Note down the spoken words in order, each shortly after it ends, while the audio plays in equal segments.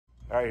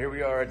All right, here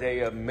we are at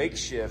a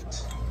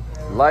makeshift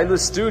Lila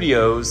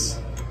Studios.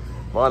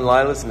 Von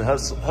Lilas and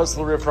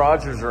Hustler Rip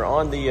Rogers are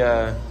on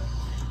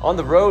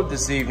the road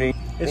this evening.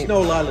 It's no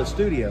Lila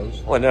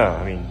Studios. Well, no,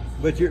 I mean,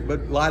 but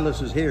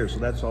Lilas is here, so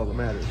that's all that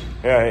matters.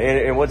 Yeah,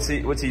 and what's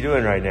he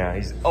doing right now?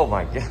 He's, oh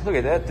my God, look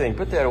at that thing!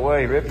 Put that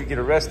away, Rip. You get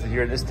arrested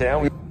here in this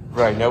town.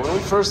 Right now, when we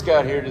first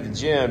got here to the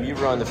gym, you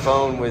were on the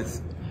phone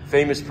with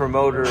famous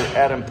promoter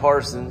Adam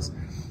Parsons.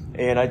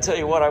 And I tell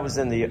you what, I was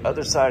in the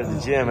other side of the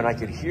gym and I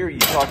could hear you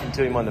talking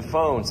to him on the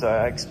phone. So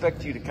I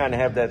expect you to kind of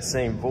have that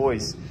same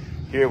voice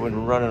here when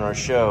we're running our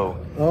show.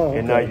 Oh, okay.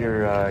 And not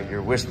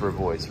your whisper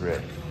voice,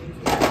 Rick.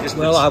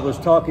 Well, I was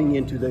talking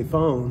into the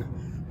phone,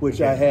 which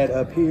I had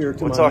up here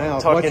to my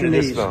mouth. Talk into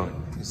this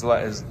phone. It's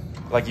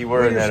like you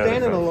were in that other phone.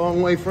 You're standing a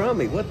long way from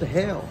me. What the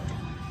hell?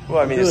 Well,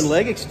 I mean, I'm doing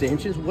leg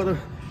extensions.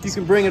 You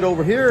can bring it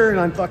over here and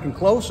I'm fucking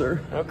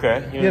closer.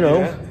 Okay. You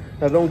know,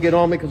 now don't get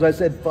on me because I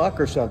said fuck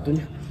or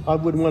something. I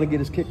wouldn't want to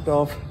get us kicked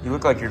off. You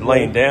look like you're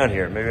laying down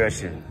here. Maybe I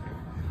should.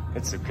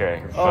 It's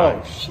okay.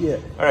 Oh,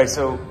 shit. All right,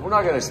 so we're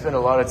not going to spend a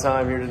lot of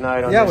time here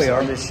tonight on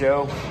this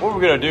show. What we're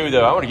going to do,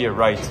 though, I want to get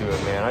right to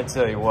it, man. I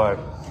tell you what,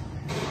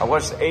 I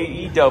watched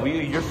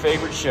AEW, your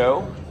favorite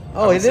show.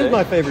 Oh, it is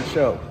my favorite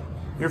show.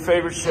 Your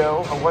favorite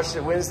show. I watched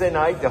it Wednesday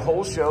night, the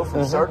whole show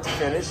from start to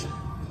finish. To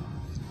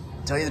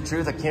tell you the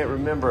truth, I can't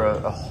remember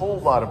a whole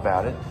lot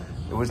about it.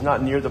 It was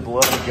not near the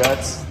blood and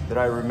guts that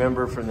I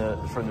remember from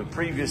the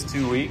previous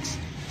 2 weeks.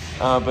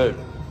 But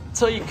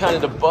tell you kind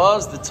of the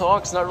buzz, the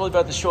talk's not really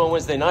about the show on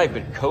Wednesday night,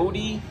 but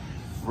Cody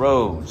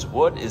Rhodes.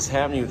 What is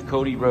happening with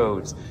Cody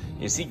Rhodes?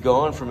 Is he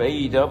gone from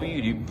AEW? Do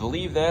you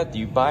believe that? Do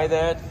you buy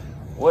that?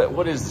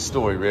 What is the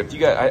story, Rip?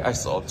 I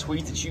saw a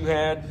tweet that you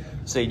had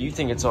saying you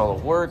think it's all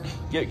a work.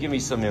 Give me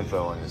some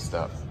info on this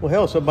stuff. Well,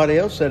 hell, somebody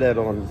else said that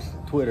on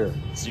Twitter.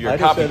 So you're a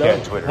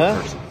copycat Twitter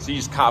person. So you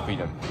just copied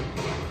them.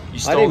 You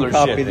stole their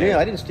shit.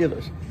 I didn't steal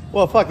this.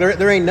 Well, fuck,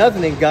 there ain't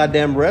nothing in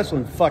goddamn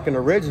wrestling fucking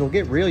original.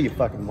 Get real, you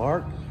fucking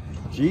Mark.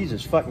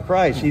 Jesus fucking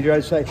Christ. He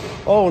tries to say,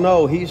 oh,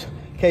 no, he's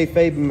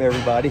kayfabing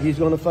everybody. He's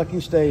going to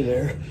fucking stay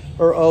there.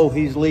 Or, oh,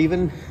 he's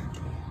leaving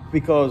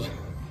because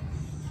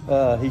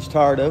he's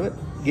tired of it.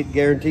 Get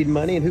guaranteed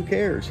money, and who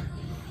cares?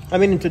 I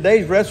mean, in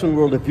today's wrestling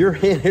world, if you're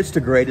in, it's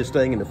the greatest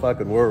thing in the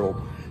fucking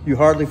world. You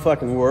hardly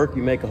fucking work.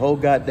 You make a whole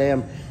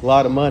goddamn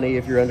lot of money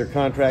if you're under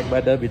contract by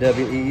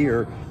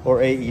WWE or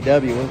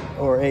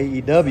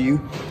AEW,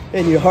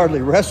 and you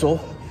hardly wrestle,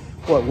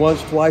 what,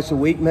 once, twice a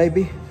week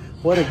maybe?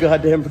 What a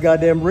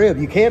goddamn rib.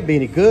 You can't be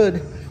any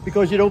good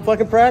because you don't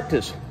fucking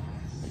practice.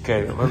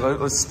 Okay,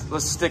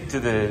 let's stick to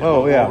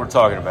what we're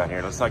talking about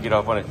here. Let's not get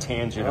off on a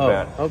tangent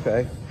about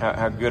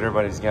how good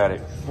everybody's got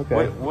it.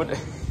 Okay. What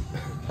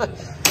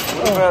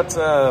about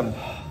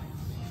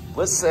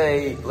let's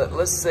say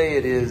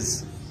it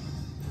is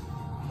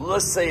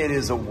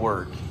a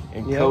work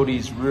and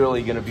Cody's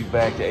really going to be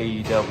back to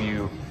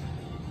AEW.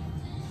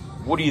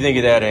 What do you think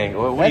of that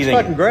angle? That's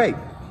fucking great.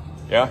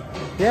 Yeah?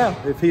 Yeah,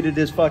 if he'd have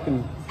just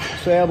fucking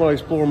say, I'm going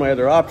to explore my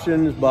other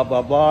options, blah,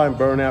 blah, blah, and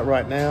burn out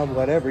right now,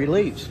 whatever, he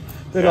leaves.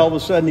 Then all of a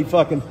sudden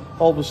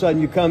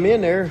you come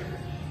in there,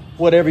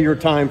 whatever your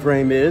time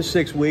frame is,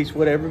 6 weeks,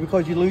 whatever,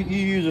 because you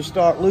lose a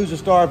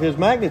star of his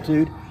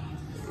magnitude,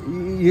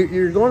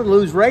 you're going to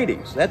lose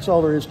ratings. That's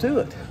all there is to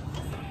it.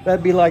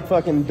 That'd be like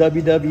fucking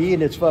WWE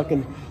and its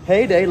fucking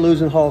heyday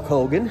losing Hulk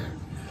Hogan,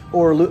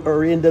 or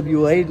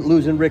NWA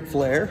losing Ric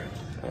Flair.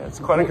 It's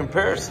quite a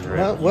comparison,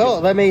 right?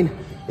 Well, I mean,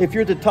 if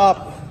you're the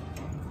top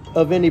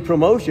of any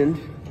promotion,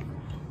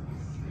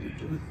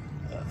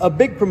 a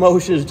big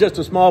promotion is just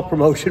a small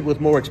promotion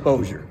with more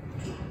exposure.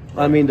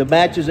 I mean, the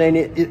matches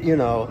ain't,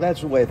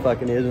 that's the way it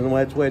fucking is, and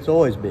that's the way it's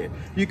always been.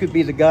 You could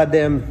be the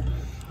goddamn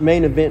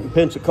main event in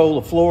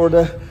Pensacola,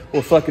 Florida,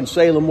 or fucking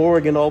Salem,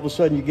 Oregon. All of a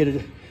sudden you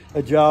get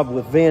a job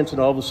with Vince,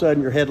 and all of a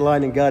sudden you're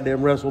headlining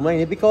goddamn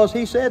WrestleMania because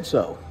he said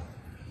so.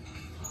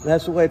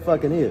 That's the way it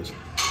fucking is.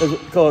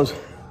 Because,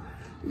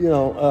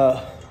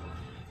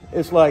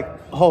 it's like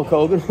Hulk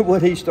Hogan,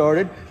 what he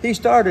started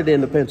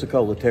in the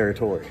Pensacola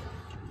territory.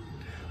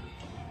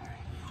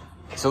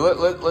 So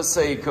let's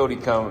say Cody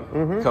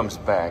comes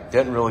back,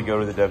 doesn't really go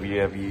to the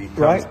WWE,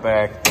 comes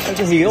back as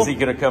a heel. Is he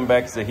going to come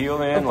back as a heel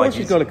then? Of course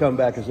he's going to come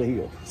back as a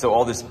heel. So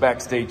all this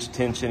backstage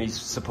tension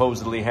he's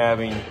supposedly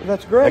having,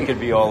 that's great. That could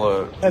be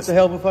all that's a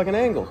hell of a fucking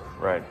angle.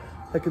 Right.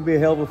 That could be a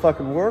hell of a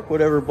fucking work,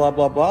 whatever, blah,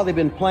 blah, blah. They've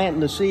been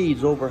planting the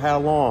seeds over how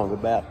long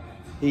about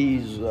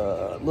he's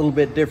a little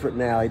bit different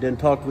now. He doesn't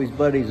talk to his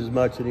buddies as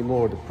much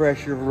anymore. The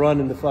pressure of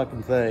running the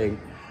fucking thing,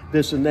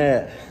 this and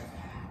that.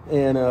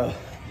 And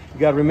you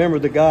got to remember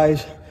the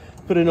guys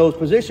put in those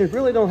positions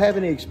really don't have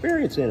any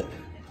experience in it.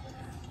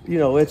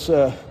 It's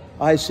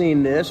I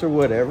seen this or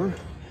whatever.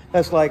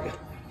 That's like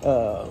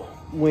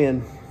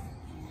when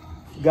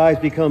guys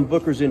become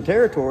bookers in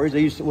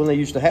territories. When they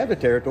used to have the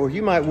territories,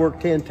 you might work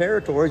 10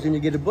 territories and you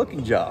get a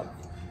booking job.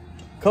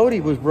 Cody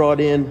was brought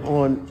in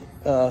on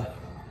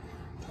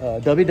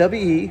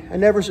WWE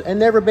and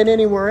never been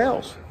anywhere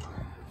else.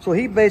 So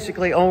he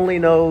basically only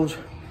knows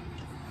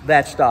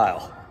that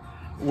style,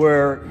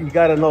 where you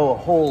got to know a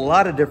whole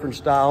lot of different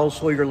styles,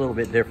 so you're a little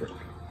bit different.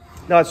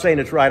 Not saying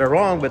it's right or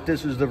wrong, but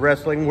this is the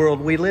wrestling world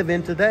we live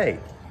in today.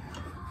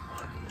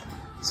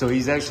 So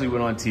he's actually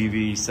went on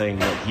TV saying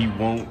that he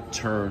won't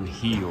turn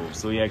heel.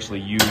 So he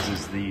actually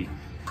uses the,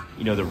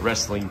 the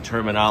wrestling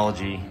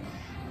terminology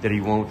that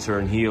he won't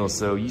turn heel.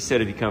 So you said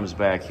if he comes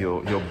back,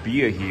 he'll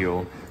be a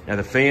heel. Now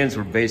the fans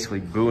were basically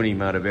booing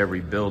him out of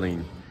every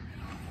building.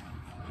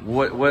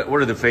 What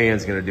are the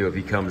fans going to do if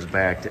he comes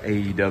back to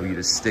AEW,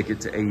 to stick it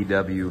to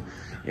AEW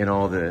and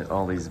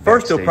all these?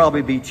 First, he'll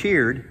probably be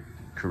cheered.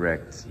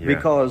 Correct. Yeah.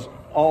 Because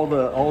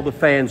all the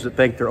fans that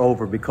think they're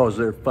over because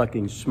they're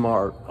fucking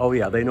smart. Oh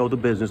yeah, they know the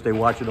business. They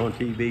watch it on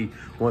TV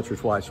once or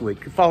twice a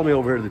week. Follow me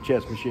over here to the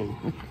chess machine.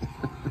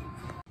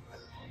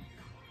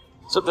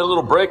 So after a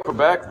little break, we're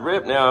back.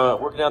 Rip now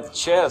working out the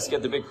chest.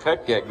 Got the big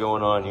pec deck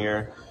going on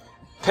here.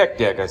 Pec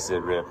deck, I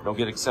said, Rip. Don't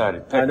get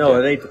excited. I know,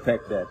 it ain't the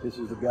pec deck. This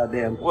is the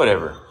goddamn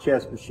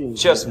chess machine.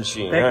 Chess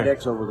machine. Pec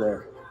deck's over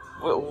there.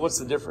 Well, what's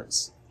the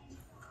difference?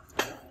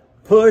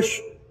 Push,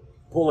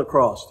 pull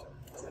across.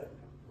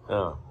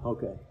 Oh.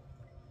 Okay.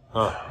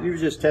 Huh. You were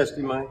just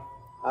testing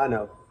I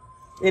know.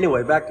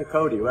 Anyway, back to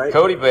Cody, right?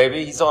 Cody,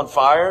 baby. He's on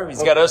fire.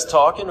 He's got us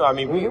talking. I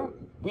mean,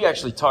 we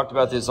actually talked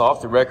about this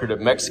off the record at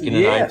Mexican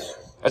tonight. Yes.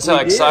 That's how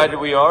excited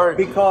we are.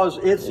 Because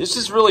this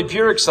is really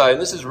pure excitement.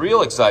 This is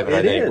real excitement.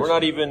 I think is. we're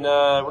not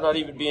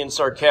even being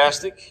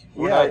sarcastic.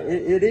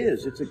 It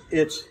is.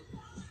 It's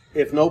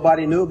if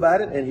nobody knew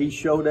about it and he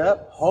showed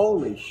up,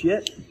 holy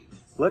shit!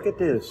 Look at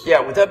this.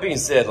 Yeah. With that being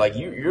said, like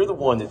you're the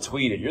one that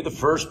tweeted. You're the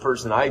first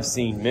person I've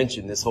seen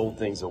mention this whole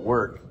thing's a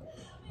work.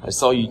 I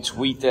saw you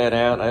tweet that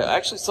out. I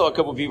actually saw a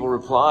couple of people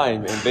reply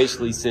and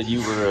basically said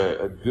you were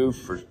a goof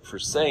for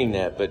saying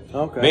that. But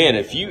man,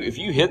 if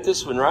you hit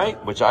this one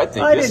right, which I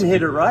think I didn't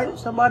hit it right.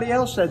 Somebody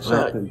else said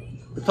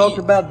something. We talked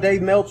about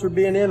Dave Meltzer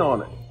being in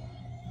on it.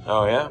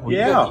 Oh yeah, well,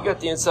 yeah. You got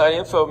the inside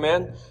info,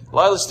 man.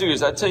 Lila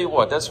Studios. I tell you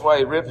what, that's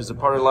why Rip is a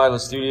part of Lila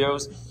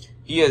Studios.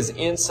 He has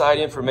inside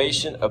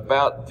information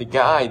about the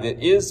guy that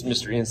is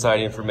Mr.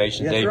 Inside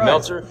Information, That's Dave right.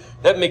 Meltzer.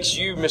 That makes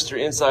you Mr.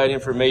 Inside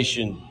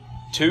Information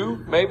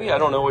 2, maybe? I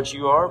don't know what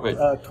you are,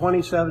 but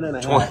 27 and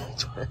a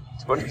half.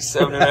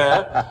 27 and a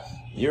half.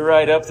 You're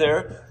right up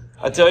there.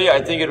 I tell you, I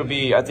think it'll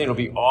be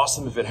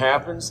awesome if it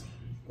happens.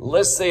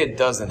 Let's say it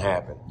doesn't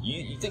happen.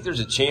 You think there's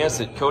a chance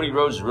that Cody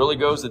Rhodes really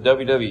goes to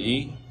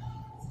WWE?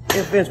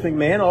 If Vince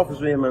McMahon offers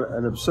him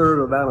an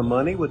absurd amount of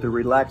money with a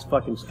relaxed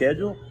fucking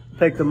schedule,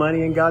 take the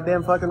money and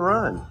goddamn fucking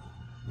run.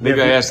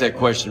 Maybe I asked that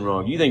question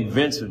wrong. You think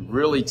Vince would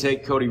really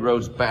take Cody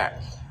Rhodes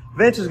back?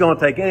 Vince is going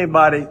to take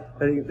anybody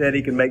that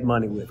he can make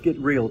money with. Get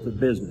real. It's a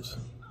business.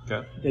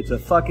 Okay. It's a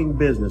fucking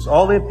business.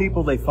 All the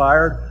people they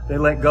fired, they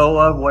let go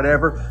of,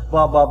 whatever,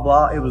 blah, blah,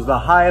 blah. It was the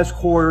highest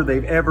quarter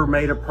they've ever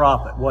made a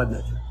profit,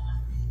 wasn't it?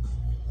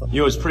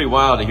 It's pretty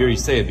wild to hear you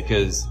say it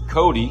because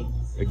Cody,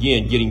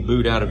 again, getting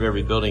booed out of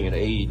every building at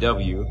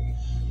AEW,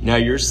 now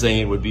you're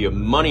saying would be a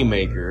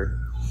moneymaker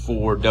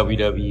for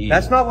WWE.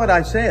 That's not what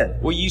I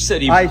said. Well, you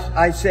said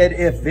I said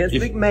if Vince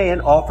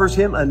McMahon offers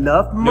him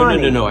enough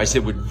money. No. I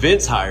said would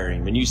Vince hire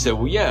him? And you said,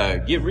 well, yeah,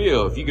 get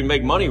real. If you can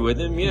make money with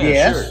him, yeah,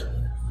 yes.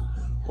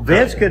 Sure.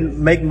 Vince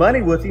can make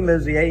money with him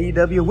as the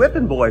AEW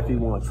whipping boy if he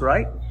wants,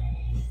 right?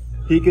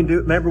 He can do.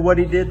 Remember what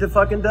he did to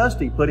fucking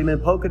Dusty? Put him in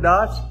polka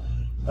dots,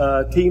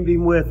 teamed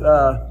him with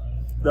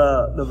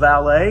the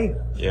valet.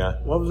 Yeah.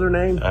 What was her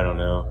name? I don't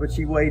know. But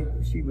she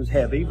was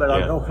heavy. But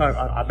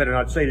I better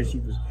not say that she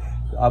was.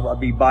 I'll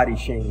be body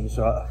shaming.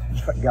 So,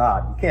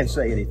 God, you can't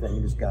say anything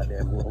in this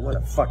goddamn world. What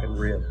a fucking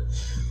rib.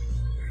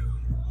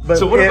 But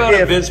so what about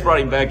if Vince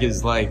brought him back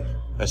as like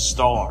a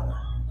star?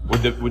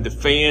 With the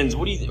fans?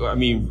 What do you? I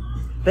mean,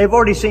 they've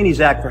already seen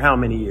his act for how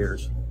many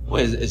years?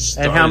 Well,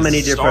 and how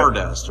many different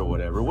Stardust or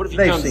whatever? What if he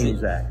they've comes seen in?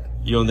 His act.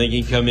 You don't think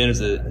he'd come in as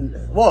a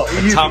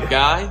top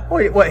guy?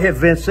 Well, if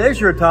Vince says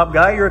you're a top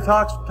guy, you're a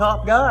top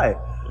guy.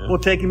 Yeah. We'll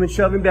take him and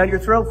shove him down your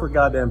throat for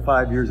goddamn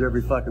 5 years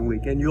every fucking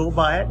week. And you'll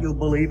buy it. You'll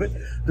believe it.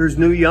 There's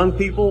new young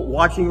people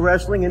watching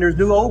wrestling, and there's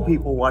new old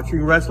people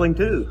watching wrestling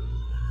too.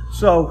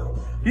 So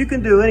you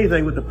can do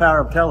anything with the power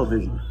of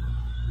television.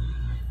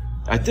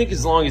 I think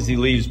as long as he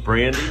leaves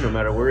Brandy, no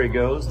matter where he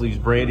goes, leaves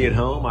Brandy at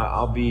home,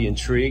 I'll be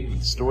intrigued with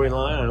the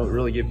storyline. I don't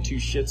really give two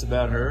shits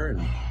about her,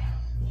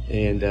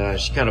 and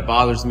she kind of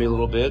bothers me a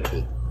little bit.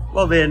 But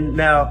well, then,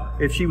 now,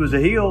 if she was a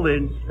heel,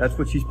 then that's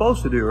what she's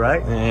supposed to do,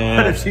 right? Yeah,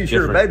 but if she's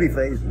your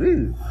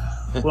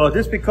babyface, well,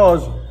 just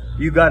because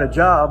you got a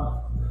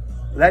job,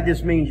 that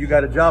just means you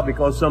got a job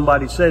because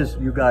somebody says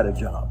you got a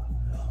job.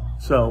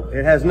 So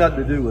it has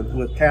nothing to do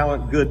with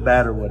talent, good,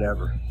 bad, or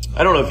whatever.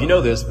 I don't know if you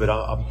know this, but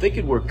I'm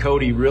thinking where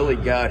Cody really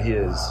got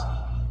his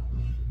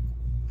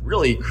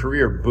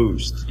career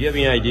boost. Do you have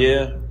any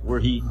idea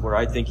where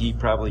I think he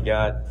probably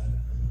got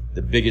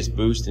the biggest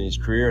boost in his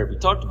career? We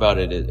talked about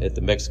it at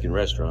the Mexican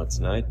restaurant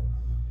tonight.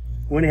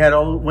 When he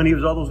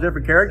was all those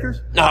different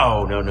characters?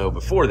 No.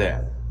 Before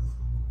that.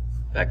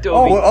 Back to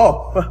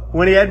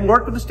when he hadn't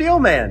worked with the Steel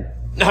Man.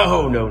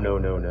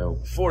 No.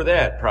 Before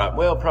that,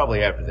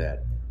 probably after that.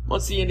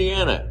 Muncie,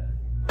 Indiana.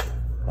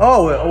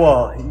 Oh,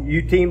 well,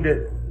 you teamed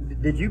it.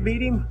 Did you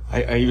beat him?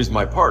 He was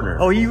my partner.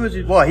 Oh, he was,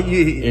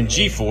 in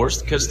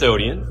G-Force,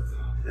 custodian.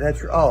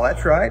 That's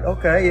right.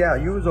 Okay, yeah,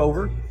 you was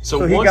over.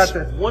 So he once,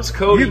 got once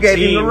Cody you gave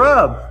him the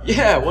rub.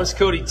 Yeah, once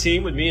Cody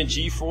teamed with me in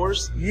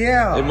G-Force.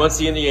 Yeah. In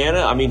Muncie,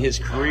 Indiana. I mean, his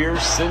career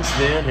since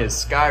then has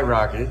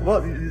skyrocketed.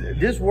 Well,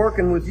 just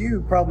working with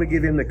you probably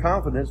give him the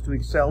confidence to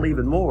excel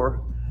even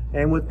more.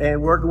 And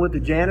working with the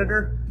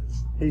janitor,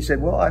 he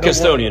said, "Well, I don't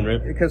Custodian,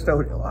 Rip.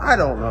 Custodian. I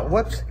don't know.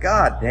 What's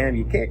goddamn?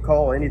 You can't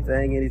call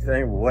anything,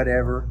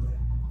 whatever.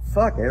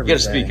 Fuck everything. You got to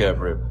speak up,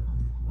 Rip.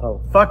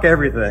 Oh, fuck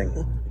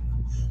everything."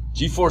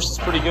 G-Force is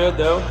pretty good,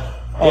 though.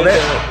 Oh,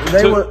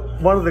 they were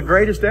one of the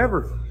greatest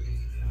ever.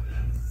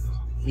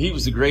 He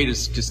was the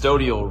greatest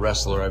custodial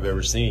wrestler I've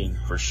ever seen,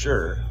 for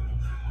sure.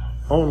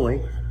 Only,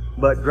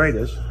 but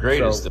greatest.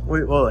 Greatest. So,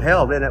 well,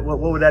 hell, then what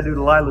would that do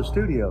to Lila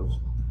Studios?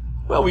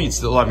 Well, we'd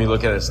still let me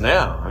look at us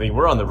now. I mean,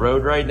 we're on the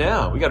road right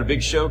now. We got a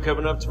big show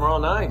coming up tomorrow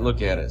night.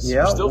 Look at us.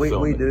 Yeah, we're still we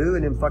filming. do,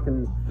 and then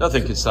fucking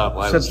nothing can stop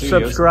Lila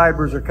Studios.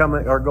 Subscribers are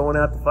going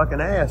out the fucking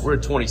ass. We're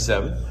at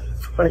 27.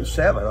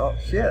 27. Oh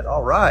shit!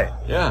 All right.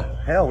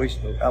 Yeah. Hell, we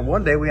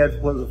one day we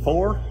had, was it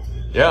 4?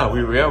 Yeah,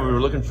 we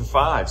were looking for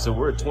 5, so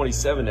we're at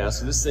 27 now.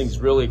 So this thing's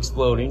really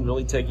exploding,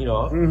 really taking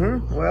off.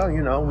 Mm-hmm. Well,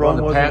 you know, we're on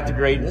the path to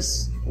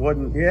greatness.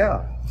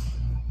 Yeah.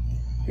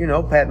 You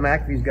know, Pat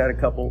McAfee's got a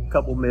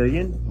couple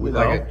million.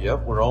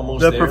 Yep, we're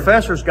almost there. The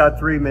professor's got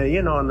 3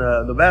 million on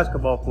the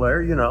basketball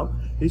player. You know,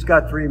 he's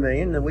got 3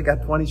 million, and we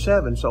got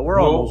 27, so we're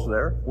almost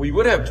there. We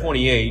would have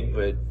 28,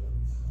 but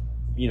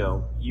you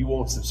know, you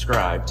won't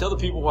subscribe. Tell the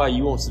people why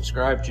you won't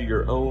subscribe to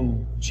your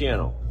own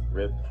channel,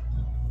 Rip.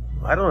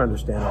 I don't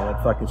understand all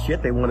that fucking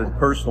shit. They wanted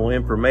personal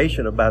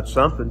information about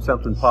something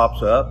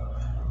pops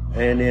up,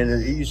 and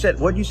then you said,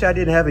 what'd you say? I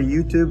didn't have a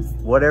YouTube,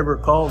 whatever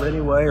it called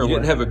anyway, or you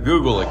didn't have a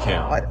Google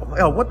account.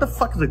 What the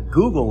fuck is a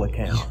Google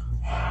account?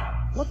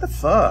 What the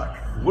fuck?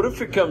 What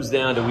if it comes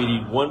down to we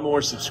need one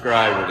more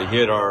subscriber to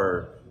hit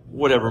our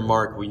whatever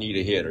mark we need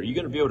to hit? Are you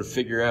going to be able to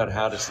figure out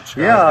how to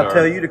subscribe? Yeah, I'll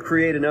tell you to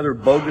create another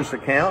bogus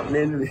account, and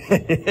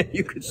then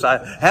you could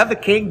have the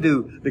king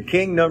do the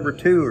king number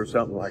 2 or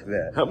something like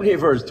that. How many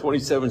of our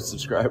 27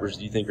 subscribers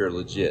do you think are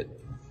legit?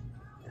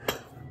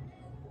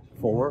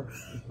 4.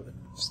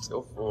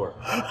 Still 4.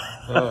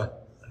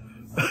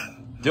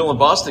 Dylan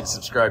Bostic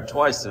subscribed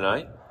twice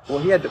tonight. Well,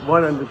 he had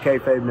one under the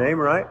kayfabe name,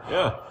 right?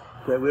 Yeah.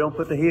 So we don't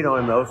put the heat on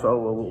him, though, so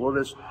we'll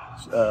just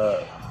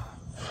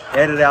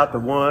edit out the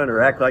one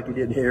or act like you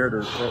didn't hear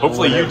it.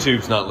 Hopefully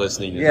YouTube's not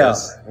listening to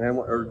this.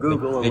 Or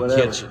Google or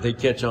whatever. They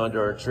catch on to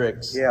our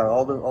tricks. Yeah,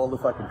 all the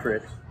fucking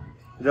tricks.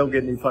 You don't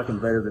get any fucking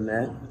better than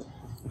that.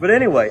 But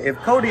anyway,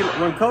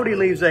 when Cody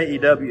leaves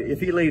AEW, if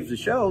he leaves the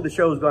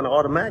show's going to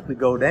automatically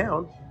go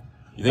down.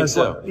 You think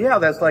so? Yeah,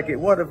 that's like it.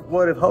 What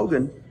if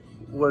Hogan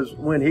was,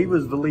 when he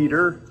was the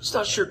leader? I'm just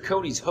not sure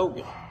Cody's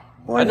Hogan.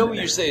 I know what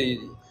you're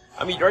saying.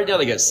 I mean, right now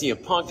they got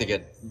CM Punk, they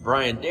got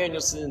Bryan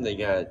Danielson, they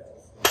got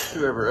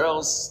whoever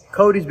else.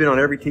 Cody's been on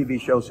every TV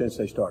show since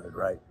they started,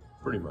 right?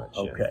 Pretty much.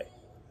 Okay,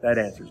 that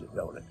answers it,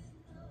 don't it?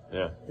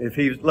 Yeah. If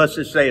let's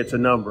just say it's a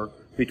number.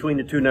 Between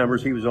the two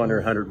numbers, he was on there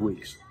 100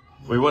 weeks.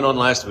 We went on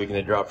last week and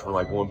they dropped from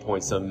like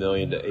 1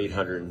 million to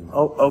 800 and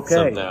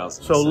some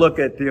thousand. So look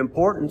at the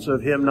importance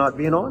of him not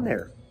being on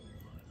there.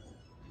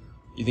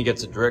 You think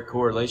that's a direct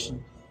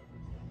correlation?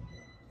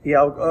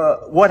 Yeah.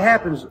 What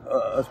happens,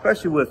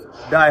 especially with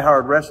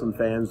diehard wrestling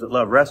fans that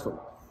love wrestling,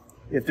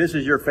 if this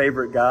is your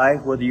favorite guy,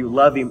 whether you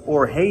love him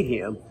or hate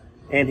him,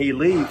 and he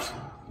leaves,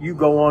 you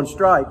go on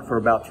strike for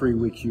about 3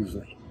 weeks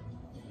usually.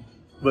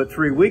 But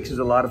 3 weeks is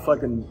a lot of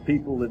fucking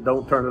people that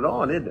don't turn it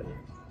on, isn't it?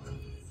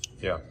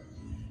 Yeah.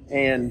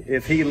 And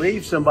if he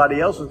leaves,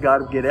 somebody else has got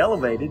to get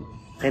elevated.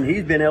 And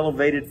he's been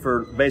elevated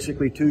for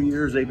basically 2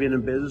 years. They've been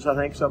in business, I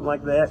think, something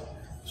like that.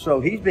 So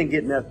he's been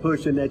getting that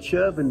push and that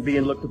shove and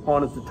being looked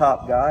upon as the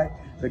top guy,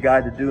 the guy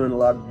that's doing a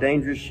lot of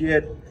dangerous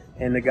shit,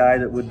 and the guy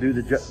that would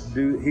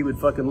he would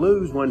fucking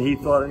lose when he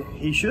thought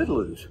he should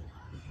lose.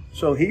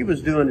 So he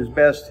was doing his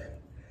best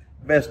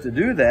to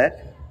do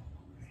that.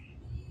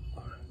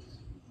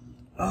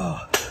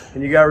 Oh,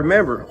 and you got to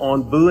remember,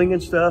 on booing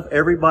and stuff,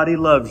 everybody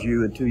loves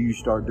you until you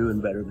start doing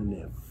better than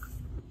them.